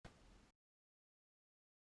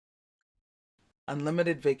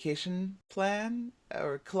unlimited vacation plan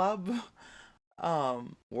or club,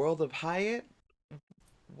 World of Hyatt.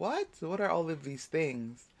 What are all of these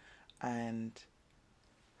things? And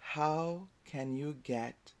how can you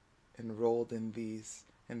get enrolled in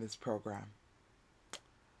this program?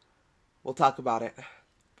 We'll talk about it.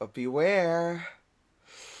 But beware.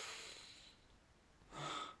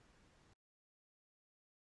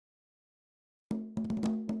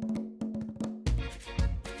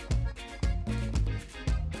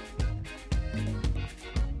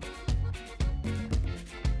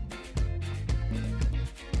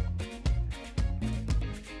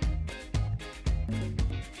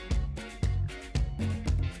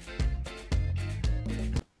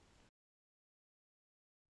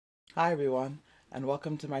 Hi everyone, and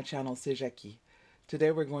welcome to my channel Sejaki. Today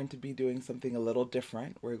we're going to be doing something a little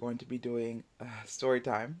different. We're going to be doing story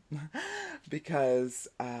time because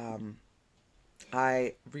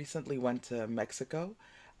I recently went to Mexico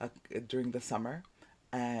during the summer,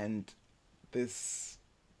 and this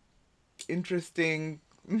interesting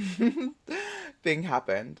thing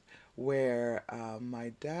happened where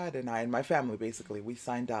my dad and I and my family basically we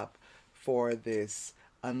signed up for this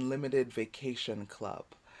unlimited vacation club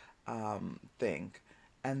thing,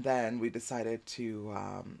 and then we decided to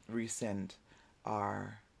rescind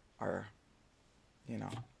our our you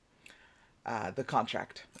know the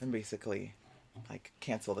contract and basically like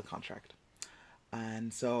cancel the contract.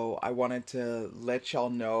 And so I wanted to let y'all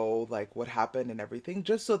know like what happened and everything,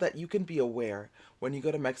 just so that you can be aware when you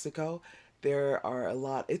go to Mexico. There are a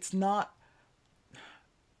lot. It's not.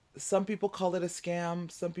 Some people call it a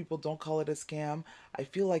scam. Some people don't call it a scam. I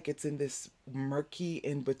feel like it's in this murky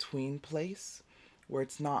in between place where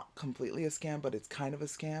it's not completely a scam, but it's kind of a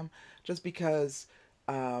scam, just because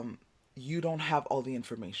um, you don't have all the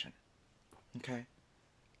information. Okay,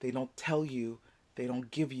 they don't tell you, they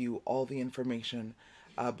don't give you all the information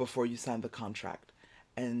before you sign the contract.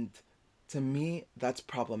 And to me, that's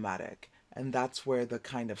problematic. And that's where the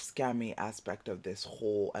kind of scammy aspect of this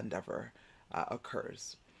whole endeavor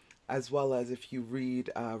occurs. As well as if you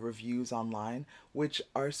read reviews online, which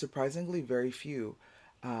are surprisingly very few,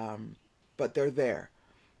 but they're there.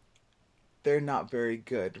 They're not very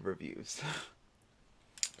good reviews.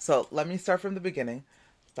 So let me start from the beginning,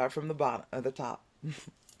 start from the bottom, the top.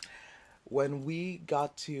 When we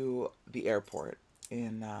got to the airport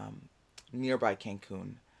in nearby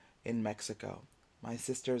Cancun in Mexico, my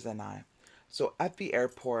sisters and I. So at the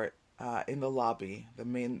airport, in the lobby, the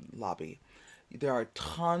main lobby, there are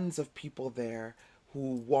tons of people there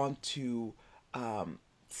who want to um,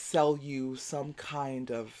 sell you some kind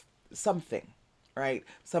of something, right?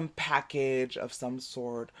 Some package of some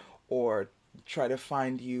sort, or try to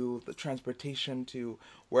find you the transportation to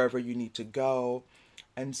wherever you need to go.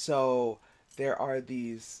 And so there are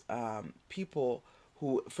these people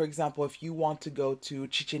who, for example, if you want to go to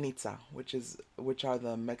Chichen Itza, which are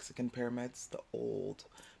the Mexican pyramids, the old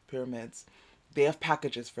pyramids, they have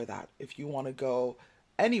packages for that. If you want to go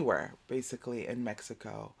anywhere, basically in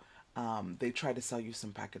Mexico, they try to sell you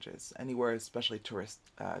some packages anywhere, especially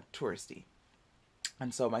touristy.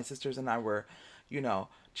 And so my sisters and I were,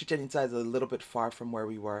 Chichen Itza is a little bit far from where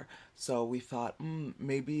we were, so we thought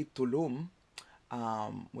maybe Tulum,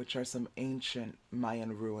 which are some ancient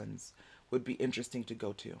Mayan ruins, would be interesting to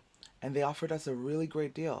go to. And they offered us a really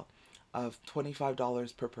great deal of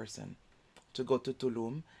 $25 per person to go to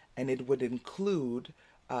Tulum, and it would include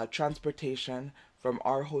transportation from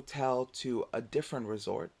our hotel to a different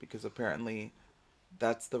resort, because apparently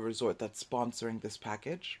that's the resort that's sponsoring this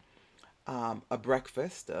package. A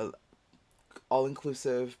breakfast, a all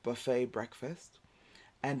inclusive buffet breakfast,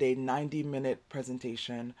 and a 90-minute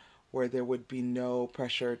presentation where there would be no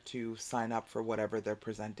pressure to sign up for whatever they're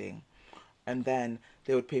presenting. And then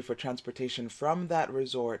they would pay for transportation from that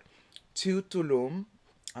resort to Tulum,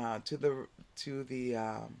 to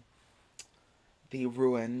the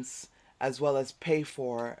ruins, as well as pay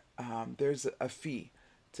for. There's a fee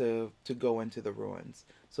to go into the ruins,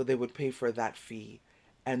 so they would pay for that fee,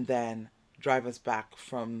 and then drive us back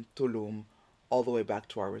from Tulum all the way back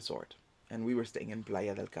to our resort. And we were staying in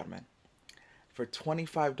Playa del Carmen for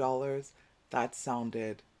 $25. That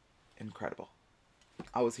sounded incredible.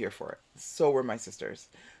 I was here for it. So were my sisters.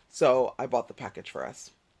 So I bought the package for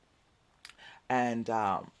us. And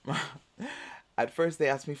at first, they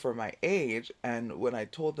asked me for my age. And when I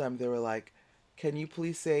told them, they were like, "Can you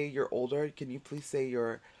please say you're older? Can you please say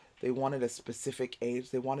you're." They wanted a specific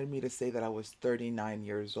age. They wanted me to say that I was 39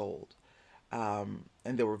 years old.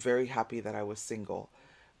 And they were very happy that I was single,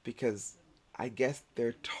 because I guess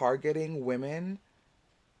they're targeting women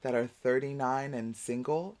that are 39 and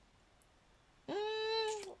single. Mm,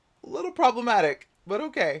 A little problematic, but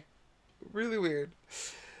okay. Really weird.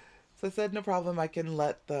 So I said, no problem. I can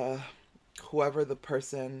let the whoever the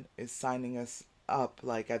person is signing us up,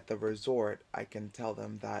 like at the resort, I can tell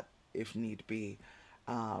them that if need be.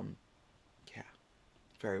 Um, yeah,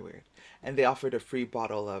 very weird. And they offered a free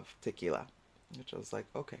bottle of tequila, which I was like,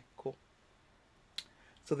 okay, cool.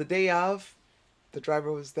 So the day of, the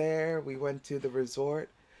driver was there. We went to the resort.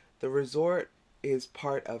 The resort is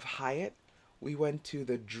part of Hyatt. We went to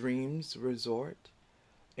the Dreams Resort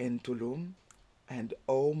in Tulum, and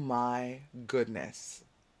oh my goodness,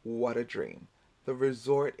 what a dream. The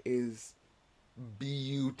resort is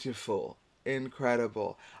beautiful,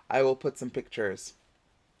 incredible. I will put some pictures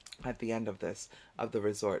at the end of this of the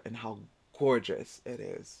resort and how gorgeous it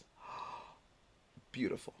is.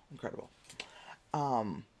 Beautiful, incredible.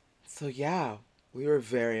 Um, so yeah, we were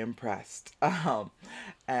very impressed.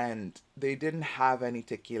 And they didn't have any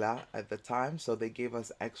tequila at the time, so they gave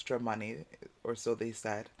us extra money, or so they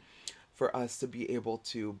said, for us to be able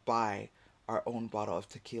to buy our own bottle of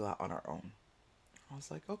tequila on our own. I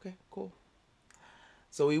was like, okay, cool.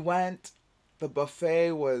 So we went. The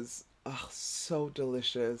buffet was so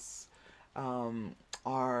delicious. Um,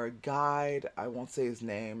 our guide, I won't say his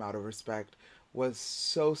name out of respect, was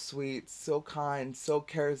so sweet, so kind, so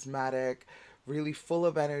charismatic, really full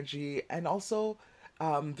of energy, and also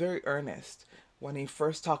very earnest. When he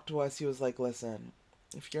first talked to us, he was like, listen,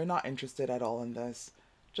 if you're not interested at all in this,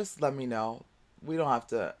 just let me know. We don't have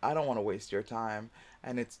to, I don't want to waste your time,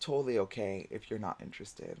 and it's totally okay if you're not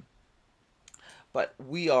interested. But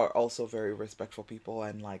we are also very respectful people,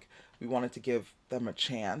 and like we wanted to give them a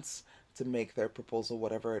chance to make their proposal,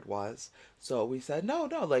 whatever it was. So we said, no,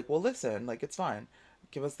 no, like, well, listen, like, it's fine.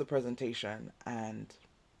 Give us the presentation, and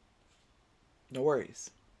no worries.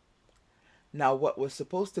 Now, what was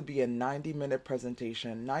supposed to be a 90-minute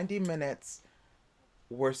presentation, 90 minutes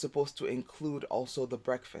were supposed to include also the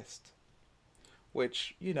breakfast,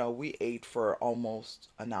 which, we ate for almost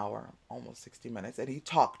an hour, almost 60 minutes, and he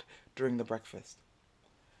talked during the breakfast.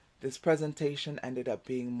 This presentation ended up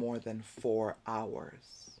being more than 4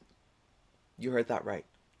 hours. You heard that right.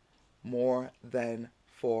 More than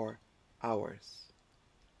 4 hours.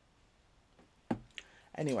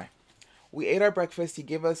 Anyway, we ate our breakfast.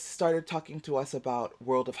 He started talking to us about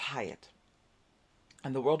World of Hyatt.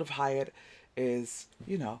 And the World of Hyatt is,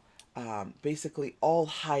 basically all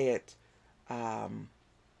Hyatt um,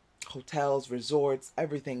 hotels, resorts,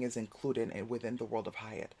 everything is included within the World of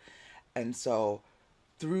Hyatt. And so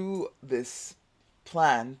through this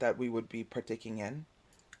plan that we would be partaking in,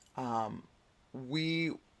 um,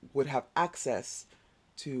 we would have access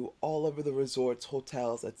to all of the resorts,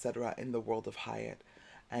 hotels, etc. in the World of Hyatt,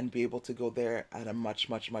 and be able to go there at a much,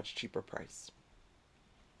 much, much cheaper price.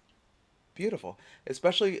 Beautiful.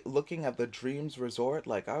 Especially looking at the Dreams Resort,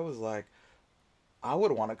 like I was like, I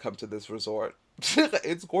would want to come to this resort.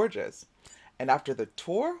 It's gorgeous. And after the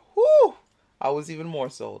tour, whoo, I was even more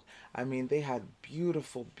sold. I mean, they had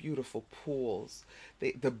beautiful, beautiful pools.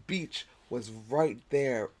 The beach was right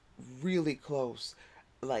there, really close,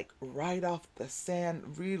 like right off the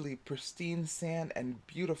sand, really pristine sand and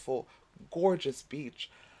beautiful, gorgeous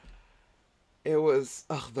beach. It was,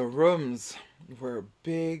 the rooms were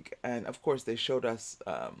big, and of course they showed us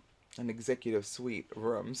an executive suite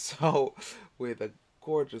room, so with a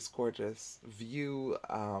gorgeous, gorgeous view,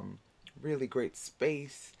 really great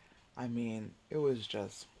space. I mean, it was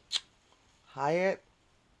just Hyatt.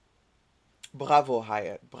 Bravo,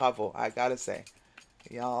 Hyatt. Bravo. I gotta say,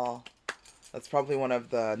 y'all, that's probably one of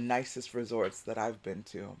the nicest resorts that I've been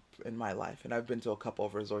to in my life, and I've been to a couple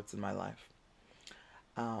of resorts in my life.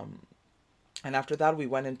 Um, and after that, we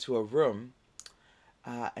went into a room,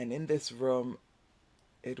 and in this room,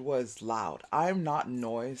 it was loud. I'm not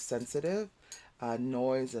noise sensitive.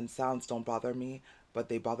 Noise and sounds don't bother me, but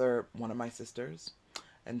they bother one of my sisters.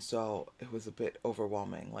 And so it was a bit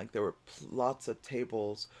overwhelming. Like there were lots of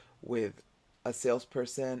tables with a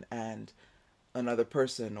salesperson and another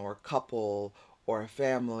person or a couple or a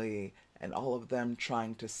family, and all of them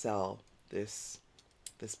trying to sell this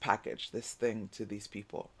this package, this thing to these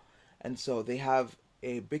people. And so they have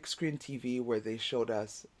a big screen TV where they showed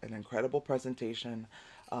us an incredible presentation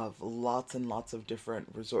of lots and lots of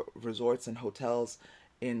different resorts and hotels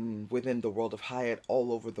in within the World of Hyatt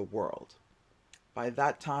all over the world. By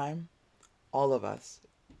that time, all of us,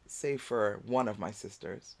 save for one of my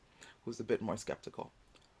sisters, who's a bit more skeptical,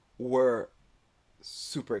 were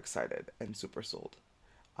super excited and super sold.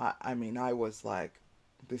 I mean, I was like,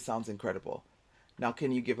 this sounds incredible. Now,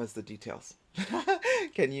 can you give us the details?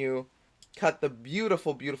 Can you cut the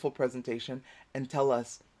beautiful, beautiful presentation and tell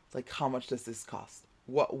us, like, how much does this cost?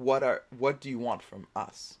 What do you want from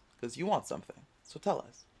us? because you want something. So tell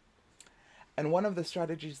us. And one of the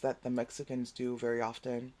strategies that the Mexicans do very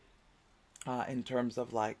often, in terms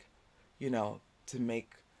of like, to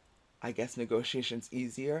make, I guess, negotiations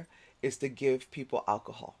easier, is to give people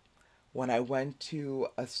alcohol. When I went to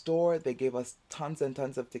a store, they gave us tons and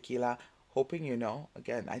tons of tequila, hoping,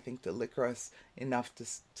 again, I think to liquor us enough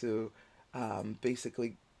to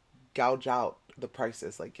basically gouge out the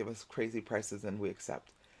prices, like give us crazy prices, and we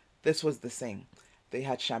accept. This was the same. They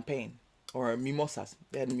had champagne or mimosas.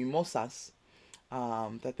 They had mimosas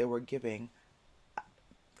that they were giving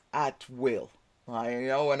at will.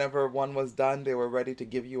 Whenever one was done, they were ready to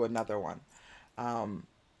give you another one. Um,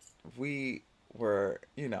 we were,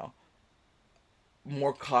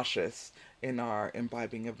 more cautious in our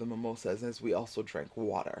imbibing of the mimosas as we also drank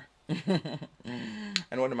water.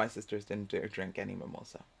 And one of my sisters didn't dare drink any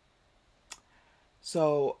mimosa.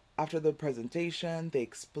 So after the presentation, they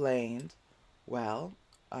explained, well,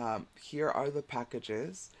 here are the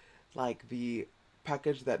packages. Like the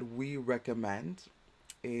package that we recommend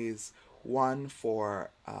is one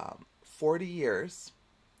for 40 years.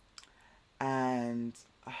 And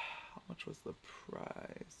how much was the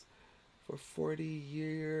price? For 40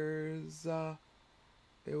 years,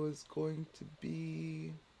 it was going to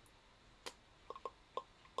be.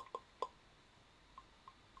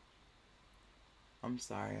 I'm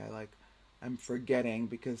sorry, I'm forgetting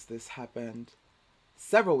because this happened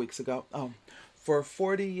several weeks ago. Oh, for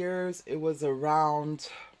 40 years, it was around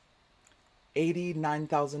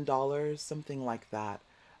 $89,000, something like that.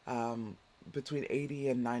 Between 80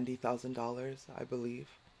 and $90,000, I believe.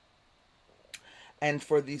 And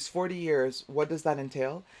for these 40 years, what does that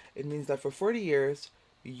entail? It means that for 40 years,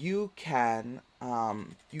 you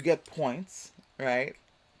get points, right?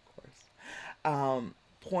 Of course.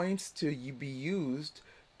 Points to be used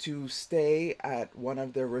to stay at one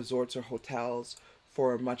of their resorts or hotels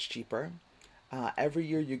for much cheaper. Every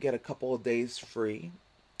year, you get a couple of days free.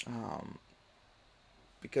 Um,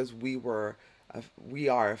 because we are a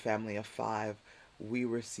family of five, we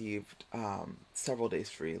received several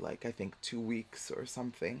days free, like I think 2 weeks or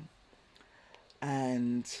something.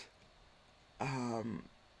 And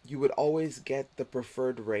you would always get the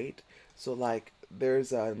preferred rate. So like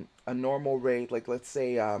there's a normal rate, like let's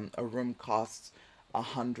say a room costs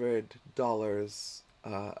 $100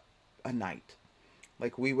 a night.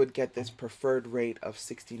 Like we would get this preferred rate of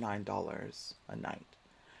 $69 a night.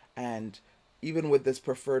 And even with this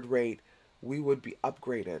preferred rate, we would be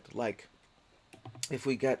upgraded. Like if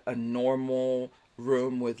we get a normal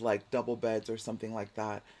room with like double beds or something like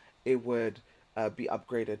that, it would be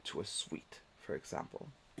upgraded to a suite, for example,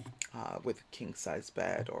 with a king size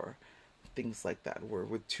bed or things like that, or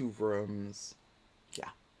with 2 rooms. Yeah.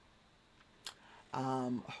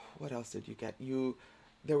 Um, what else did you get?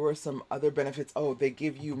 There were some other benefits. Oh, they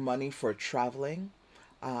give you money for traveling.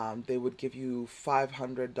 They would give you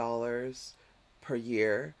 $500 per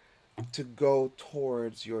year to go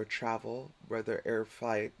towards your travel, whether your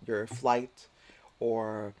flight,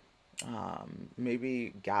 or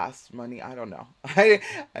maybe gas money. I don't know. I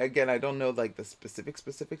don't know like the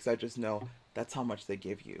specifics. I just know that's how much they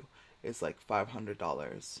give you. It's like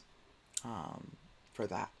 $500 for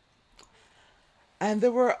that. And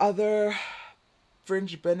there were other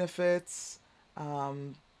fringe benefits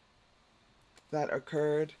um, that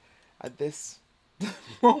occurred at this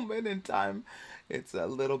moment in time. It's a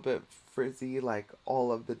little bit frizzy, like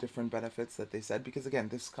all of the different benefits that they said, because again,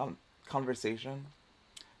 this conversation,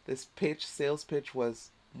 this sales pitch,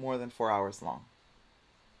 was more than 4 hours long.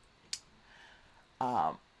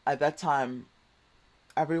 At that time,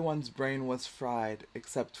 everyone's brain was fried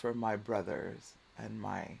except for my brothers and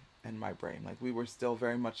my brain. Like we were still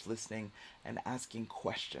very much listening and asking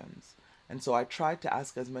questions. And so I tried to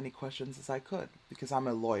ask as many questions as I could because I'm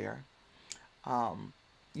a lawyer. Um,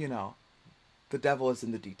 you know, the devil is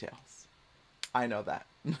in the details. I know that.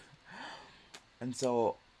 And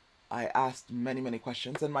so I asked many, many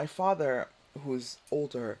questions. And my father, who's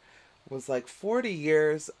older, was like, 40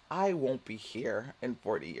 years, I won't be here in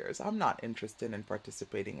 40 years. I'm not interested in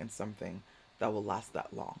participating in something that will last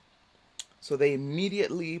that long. So they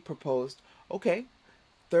immediately proposed, okay,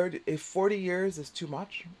 if 40 years is too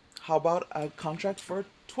much, how about a contract for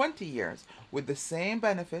 20 years with the same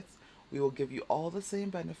benefits? We will give you all the same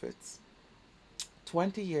benefits,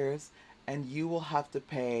 20 years, and you will have to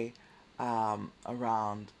pay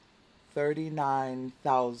around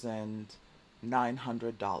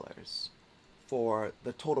 $39,900 for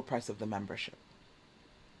the total price of the membership.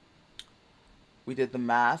 We did the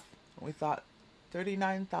math. We thought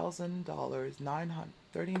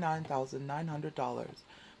 $39,900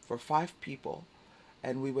 for 5 people.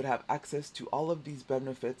 and we would have access to all of these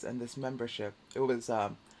benefits and this membership. It was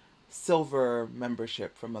silver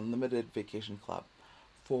membership from Unlimited Vacation Club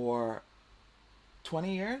for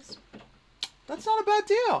 20 years. That's not a bad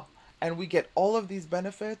deal. And we get all of these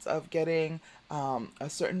benefits of getting a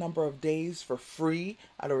certain number of days for free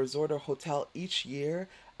at a resort or hotel each year,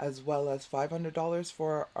 as well as $500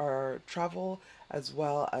 for our travel, as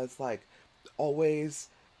well as like always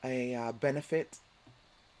a benefit.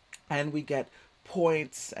 And we get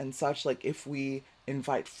points and such, like if we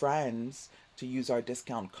invite friends to use our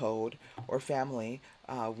discount code or family,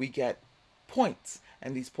 we get points,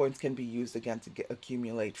 and these points can be used again to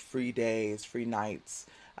accumulate free days, free nights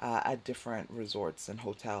at different resorts and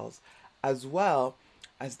hotels, as well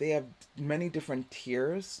as they have many different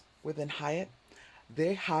tiers within Hyatt.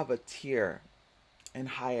 They have a tier in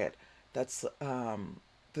Hyatt that's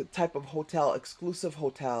the type of hotel, exclusive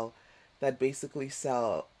hotel, that basically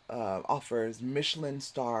offers Michelin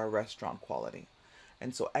star restaurant quality,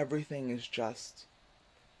 and so everything is just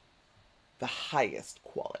the highest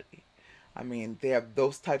quality. I mean, they have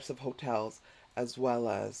those types of hotels as well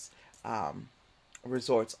as um,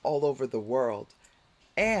 resorts all over the world.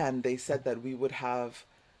 And they said that we would have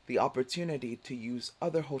the opportunity to use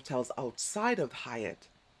other hotels outside of Hyatt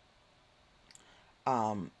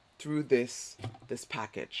through this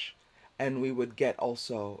package, and we would get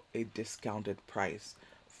also a discounted price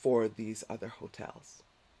for these other hotels.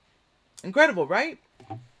 Incredible, right?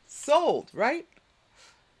 Sold, right?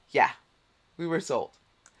 Yeah, we were sold.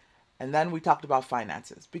 And then we talked about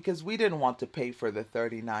finances because we didn't want to pay for the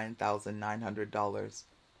 $39,900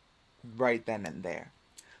 right then and there.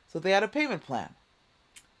 So they had a payment plan.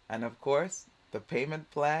 And of course, the payment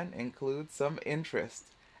plan includes some interest,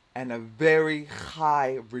 and a very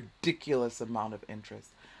high, ridiculous amount of interest.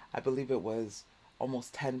 I believe it was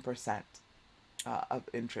almost 10% of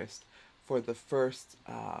interest for the first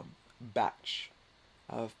batch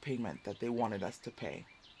of payment that they wanted us to pay.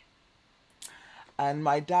 And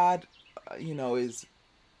my dad, is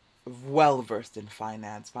well versed in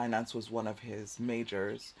finance. Finance was one of his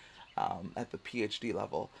majors at the PhD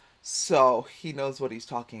level. So he knows what he's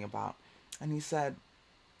talking about. And he said,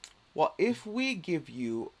 well, if we give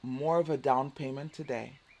you more of a down payment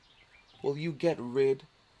today, will you get rid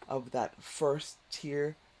of that first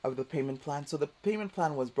tier of the payment plan? So the payment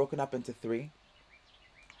plan was broken up into three,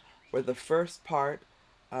 where the first part,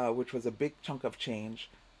 which was a big chunk of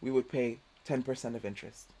change, we would pay 10% of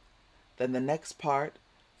interest. Then the next part,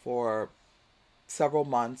 for several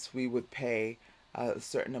months, we would pay a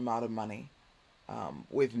certain amount of money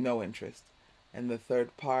with no interest. And the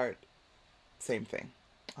third part, same thing,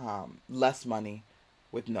 less money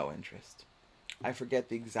with no interest. I forget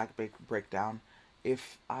the exact breakdown.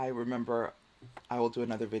 If I remember, I will do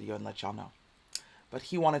another video and let y'all know. But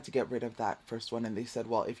he wanted to get rid of that first one, and they said,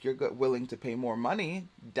 well, if you're willing to pay more money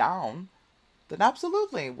down, then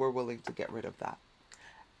absolutely, we're willing to get rid of that.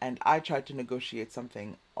 And I tried to negotiate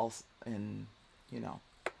something else you know,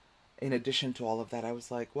 in addition to all of that. I was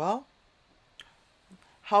like, well,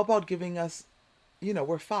 how about giving us,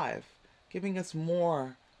 we're five, giving us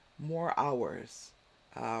more hours,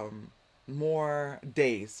 more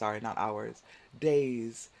days, sorry, not hours,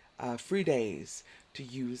 days, free days to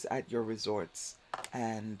use at your resorts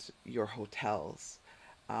and your hotels.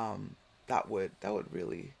 That would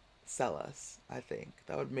really sell us, I think.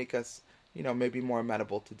 That would make us, maybe more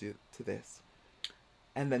amenable to this.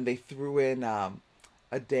 And then they threw in a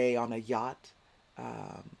day on a yacht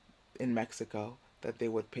um, in Mexico that they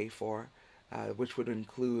would pay for, which would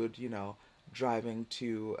include, driving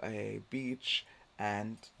to a beach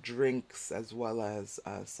and drinks, as well as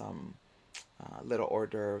some little hors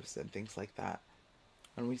d'oeuvres and things like that.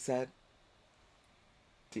 And we said,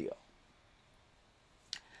 deal.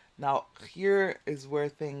 Now, here is where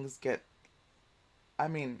things get, I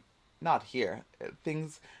mean, not here.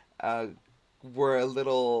 Things uh, were a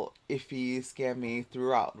little iffy, scammy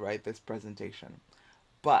throughout, right? This presentation.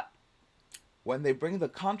 But when they bring the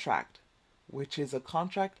contract, which is a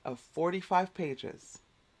contract of 45 pages,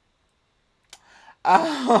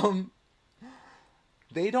 um,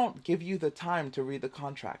 they don't give you the time to read the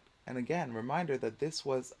contract. And again, reminder that this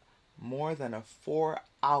was more than a 4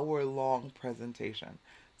 hour long presentation.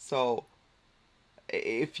 So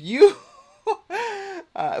if you,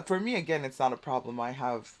 for me, again, it's not a problem. I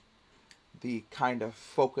have the kind of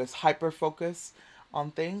hyper focus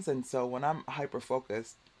on things. And so when I'm hyper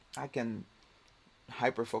focused, I can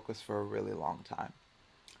hyper focus for a really long time.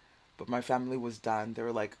 But my family was done. They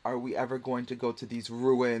were like, are we ever going to go to these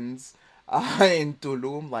ruins in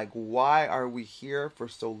Tulum? Like, why are we here for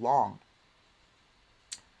so long?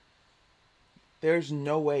 There's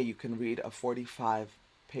no way you can read a 45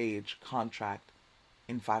 page contract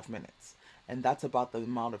in 5 minutes. And that's about the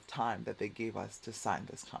amount of time that they gave us to sign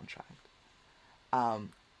this contract.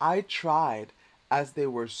 I tried as they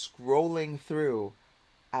were scrolling through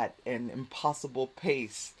at an impossible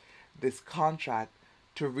pace this contract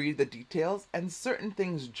to read the details, and certain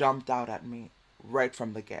things jumped out at me right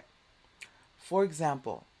from the get. For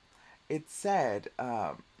example, it said,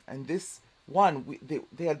 and this one,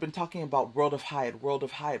 they had been talking about World of Hyatt, World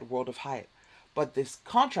of Hyatt, World of Hyatt. But this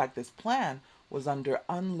contract, this plan, was under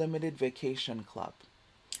Unlimited Vacation Club.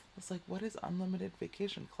 It's like, what is Unlimited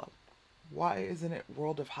Vacation Club? Why isn't it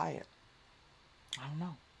World of Hyatt? I don't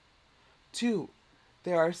know. Two,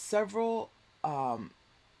 there are several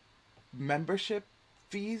membership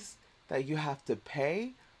fees that you have to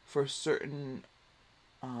pay for certain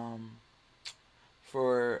um,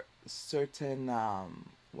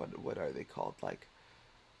 what are they called, like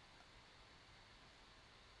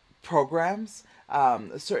programs,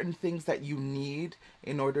 certain things that you need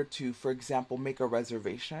in order to, for example, make a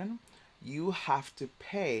reservation. You have to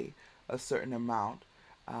pay a certain amount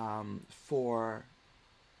for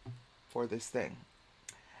this thing,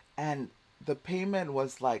 and the payment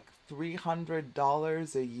was like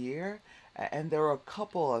 $300 a year, and there were a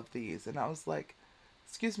couple of these, and I was like,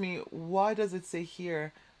 excuse me, why does it say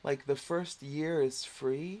here like the first year is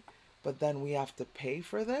free, but then we have to pay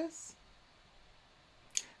for this?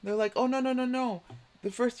 They're like, oh, no, no, no, no.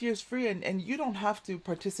 The first year is free, and you don't have to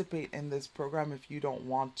participate in this program if you don't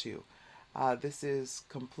want to. This is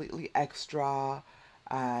completely extra,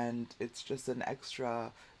 and it's just an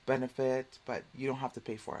extra benefit, but you don't have to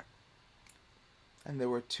pay for it. And there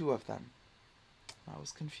were two of them. I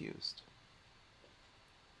was confused.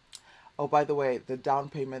 Oh, by the way, the down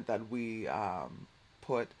payment that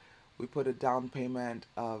put, we put a down payment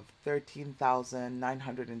of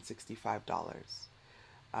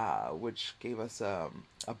 $13,965, which gave us a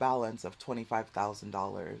balance of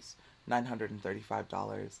 $25,000,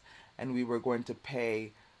 $935, and we were going to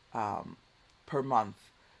pay per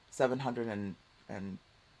month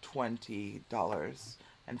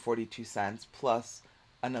 $720.42 plus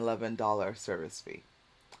an $11 service fee.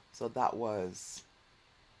 So that was,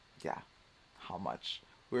 yeah, how much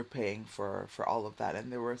we were paying for all of that.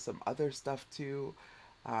 And there were some other stuff too.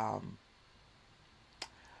 But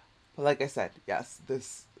like I said, yes,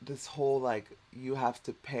 this whole, like, you have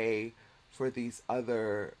to pay for these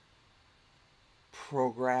other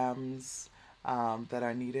programs that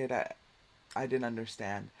are needed. I didn't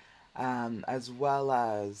understand. As well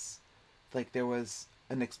as, like, there was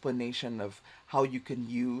an explanation of how you can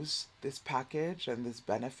use this package and this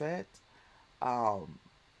benefit, um,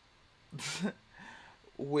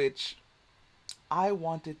 which I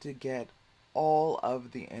wanted to get all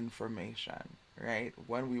of the information, right?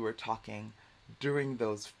 When we were talking during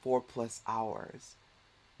those 4+ hours,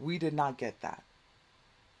 we did not get that.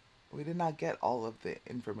 We did not get all of the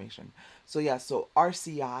information. So yeah, so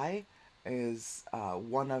RCI is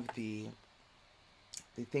one of the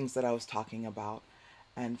things that I was talking about,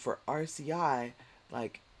 and for RCI,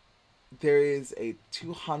 like, there is a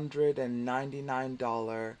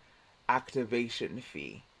 $299 activation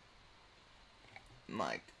fee. I'm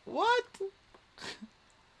like, what?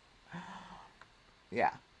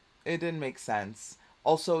 Yeah, it didn't make sense.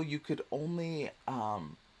 Also, you could only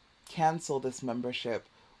cancel this membership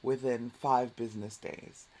within 5 business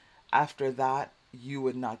days. After that, you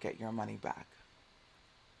would not get your money back.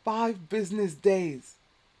 5 business days.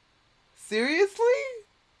 Seriously?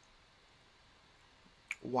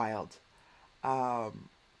 Wild. Um,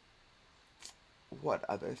 what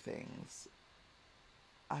other things?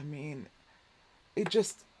 I mean, it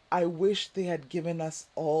just, I wish they had given us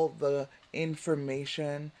all the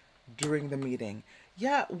information during the meeting.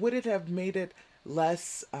 Yeah, would it have made it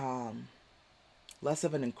less less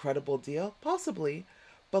of an incredible deal? Possibly.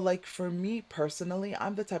 But like, for me personally,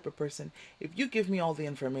 I'm the type of person, if you give me all the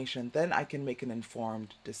information, then I can make an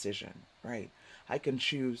informed decision, right? I can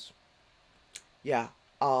choose, yeah,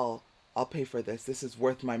 I'll I'll pay for this. This is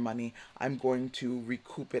worth my money. I'm going to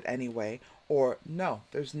recoup it anyway. Or no,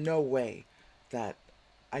 there's no way that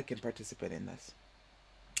I can participate in this.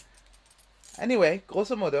 Anyway,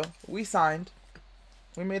 grosso modo, we signed,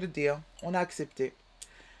 we made a deal, on a accepté,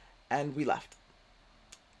 and we left.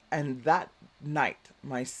 And that night,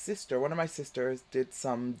 one of my sisters, did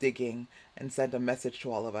some digging and sent a message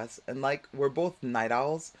to all of us. And like, we're both night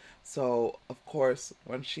owls, so of course,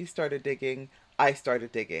 when she started digging, I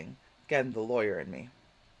started digging. Again, the lawyer in me.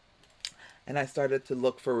 And I started to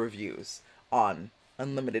look for reviews on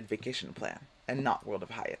Unlimited Vacation Plan and not World of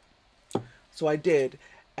Hyatt. So I did,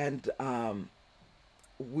 and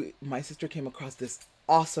my sister came across this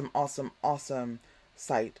awesome, awesome, awesome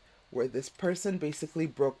site where this person basically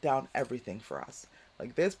broke down everything for us.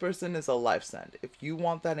 Like, this person is a live send. If you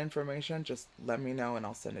want that information, just let me know and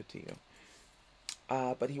I'll send it to you.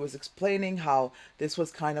 But he was explaining how this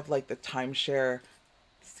was kind of like the timeshare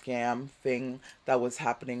scam thing that was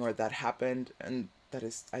happening, or that happened, and that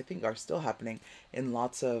is, I think, are still happening in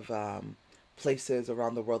lots of places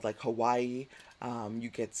around the world, like Hawaii. You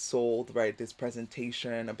get sold, right, this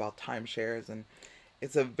presentation about timeshares, and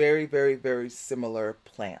it's a very, very, very similar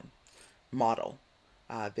plan model.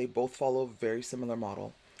 They both follow a very similar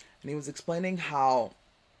model. And he was explaining how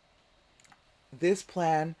this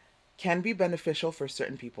plan can be beneficial for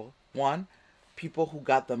certain people. One, people who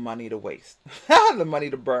got the money to waste, the money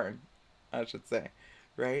to burn, I should say,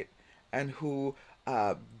 right? And who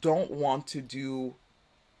don't want to do,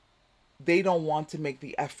 they don't want to make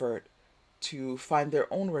the effort to find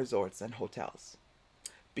their own resorts and hotels.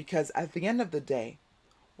 Because at the end of the day,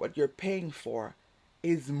 what you're paying for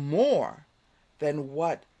is more than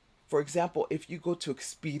what, for example, if you go to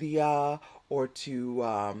Expedia or to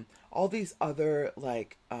all these other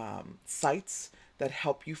like sites that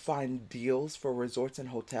help you find deals for resorts and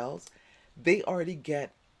hotels, they already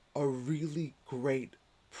get a really great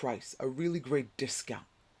price, a really great discount,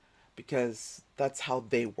 because that's how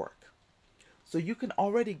they work. So you can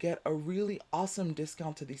already get a really awesome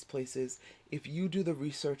discount to these places if you do the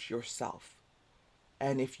research yourself,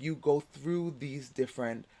 and if you go through these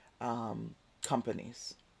different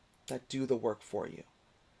companies that do the work for you.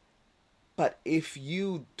 But if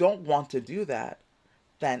you don't want to do that,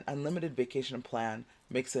 then unlimited vacation plan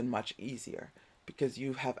makes it much easier, because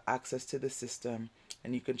you have access to the system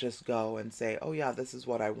and you can just go and say, oh yeah, this is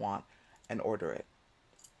what I want, and order it.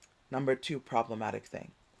 Number two problematic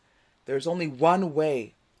thing. There's only one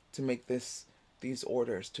way to make these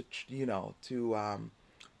orders, to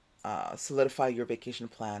solidify your vacation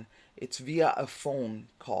plan. It's via a phone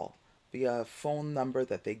call, via a phone number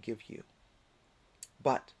that they give you.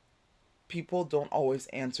 But people don't always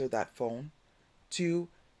answer that phone. Two,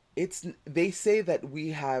 it's they say that we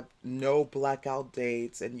have no blackout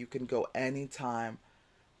dates and you can go anytime.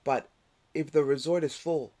 But if the resort is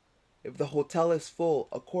full, if the hotel is full,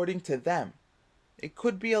 according to them, it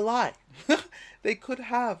could be a lie. They could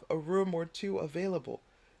have a room or two available,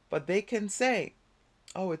 but they can say,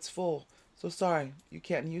 oh, it's full, so sorry, you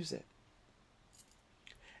can't use it.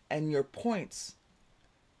 And your points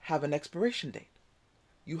have an expiration date.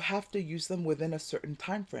 You have to use them within a certain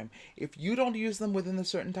time frame. If you don't use them within a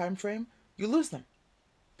certain time frame, you lose them.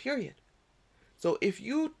 Period. So if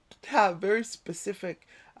you have very specific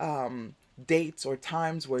dates or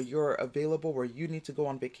times where you're available, where you need to go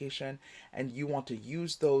on vacation, and you want to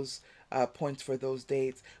use those points for those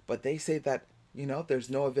dates, but they say that, there's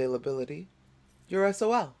no availability, you're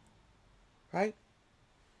SOL, right?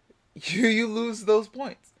 You lose those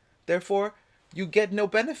points. Therefore, you get no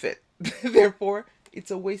benefit. Therefore, it's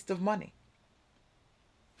a waste of money.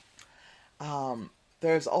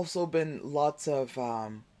 There's also been lots of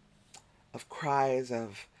cries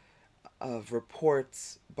of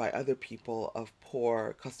reports by other people of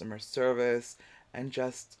poor customer service, and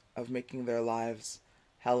just of making their lives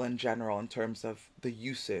hell in general in terms of the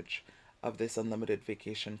usage of this unlimited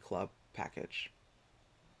vacation club package.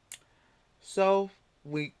 So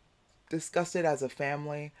we discussed it as a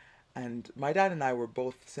family, and my dad and I were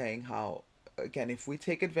both saying how, again, if we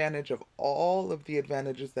take advantage of all of the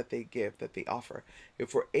advantages that they give, that they offer,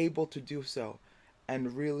 if we're able to do so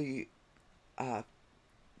and really uh,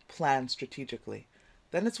 plan strategically,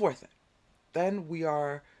 then it's worth it. Then we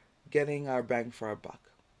are getting our bang for our buck.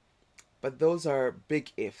 But those are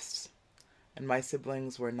big ifs, and my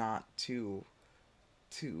siblings were not too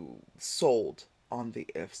sold on the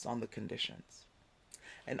ifs, on the conditions.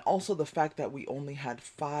 And also the fact that we only had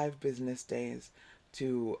 5 business days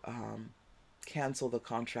to cancel the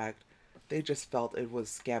contract. They just felt it was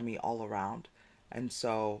scammy all around, and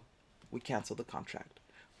so we canceled the contract,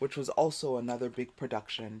 which was also another big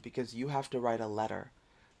production, because you have to write a letter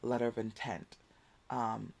of intent,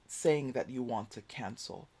 saying that you want to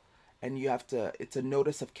cancel, and you have to. It's a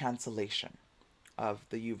notice of cancellation of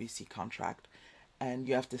the UVC contract, and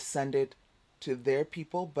you have to send it to their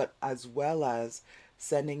people, but as well as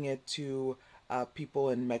sending it to people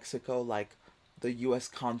in Mexico, like the U.S.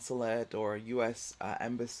 consulate or U.S.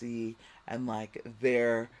 Embassy, and like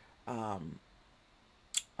um,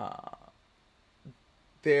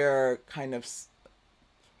 their kind of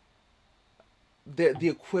the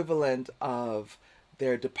equivalent of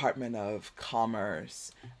their Department of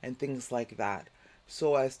Commerce and things like that,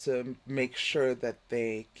 so as to make sure that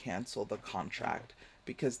they cancel the contract,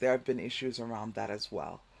 because there have been issues around that as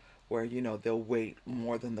well, where, you know, they'll wait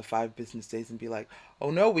more than the 5 business days and be like, oh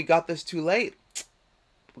no, we got this too late.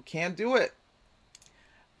 We can't do it.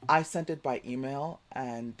 I sent it by email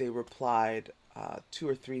and they replied 2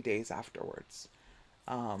 or 3 days afterwards,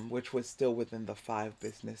 which was still within the 5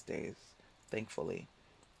 business days, thankfully.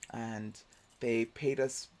 And they paid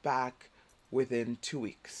us back within 2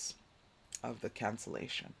 weeks of the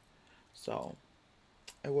cancellation. So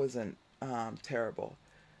it wasn't terrible.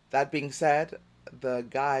 That being said, the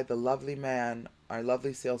guy, the lovely man, our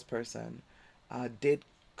lovely salesperson, did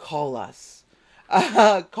call us,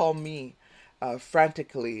 call me,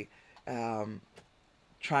 frantically, um,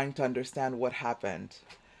 trying to understand what happened.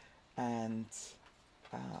 And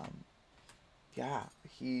um, yeah,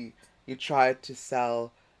 he tried to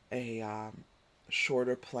sell a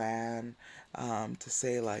shorter plan, to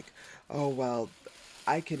say like, oh well,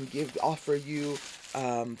 I can offer you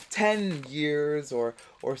 10 years or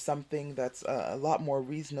something that's a lot more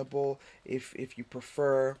reasonable if you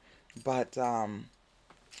prefer, but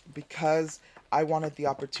because I wanted the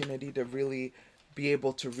opportunity to really be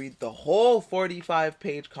able to read the whole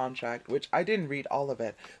 45-page contract, which I didn't read all of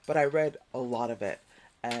it, but I read a lot of it,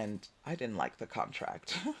 and I didn't like the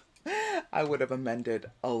contract. I would have amended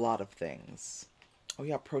a lot of things. Oh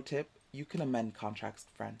yeah, pro tip, you can amend contracts,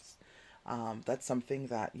 friends. That's something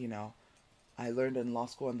that, you know, I learned in law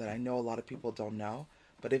school and that I know a lot of people don't know.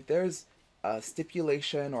 But if there's a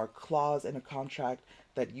stipulation or a clause in a contract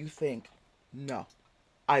that you think, no,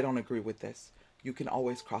 I don't agree with this, you can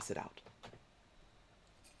always cross it out.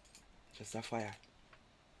 Just FYI.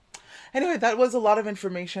 Anyway, that was a lot of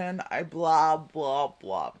information. I blah, blah,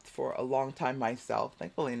 blah for a long time myself.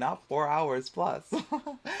 Thankfully, not 4 hours plus.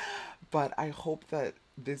 But I hope that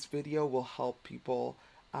this video will help people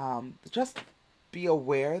just be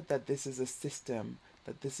aware that this is a system,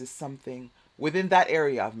 that this is something within that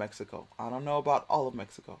area of Mexico. I don't know about all of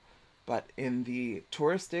Mexico, but in the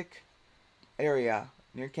touristic area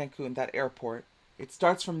near Cancun, that airport, it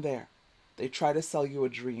starts from there. They try to sell you a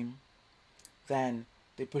dream, then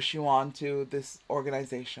they push you on to this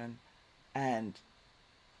organization, and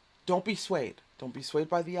don't be swayed. Don't be swayed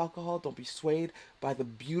by the alcohol. Don't be swayed by the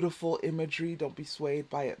beautiful imagery. Don't be swayed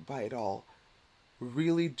by it all.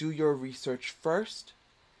 Really do your research first.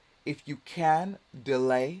 If you can,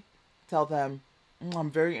 delay. Tell them,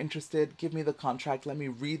 I'm very interested. Give me the contract. Let me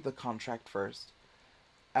read the contract first.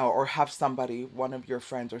 Or have somebody, one of your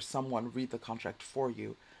friends or someone, read the contract for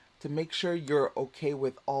you to make sure you're okay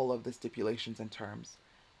with all of the stipulations and terms.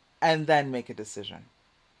 And then make a decision.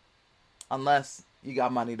 Unless you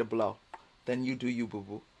got money to blow. Then you do you,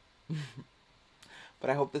 boo-boo. But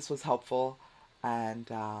I hope this was helpful.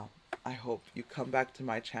 And I hope you come back to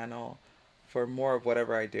my channel for more of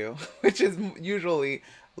whatever I do, which is usually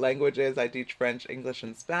languages. I teach French, English,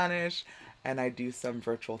 and Spanish, and I do some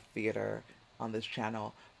virtual theater on this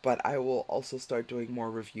channel. But I will also start doing more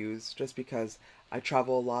reviews just because I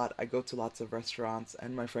travel a lot. I go to lots of restaurants,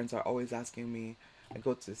 and my friends are always asking me. I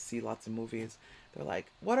go to see lots of movies. They're like,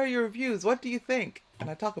 what are your reviews? What do you think? And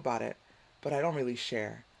I talk about it, but I don't really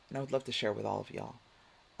share. And I would love to share with all of y'all.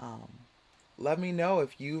 Um, Let me know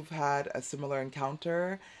if you've had a similar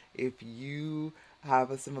encounter, if you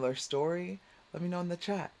have a similar story. Let me know in the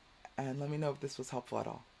chat, and let me know if this was helpful at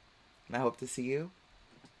all. And I hope to see you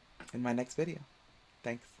in my next video.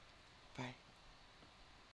 Thanks.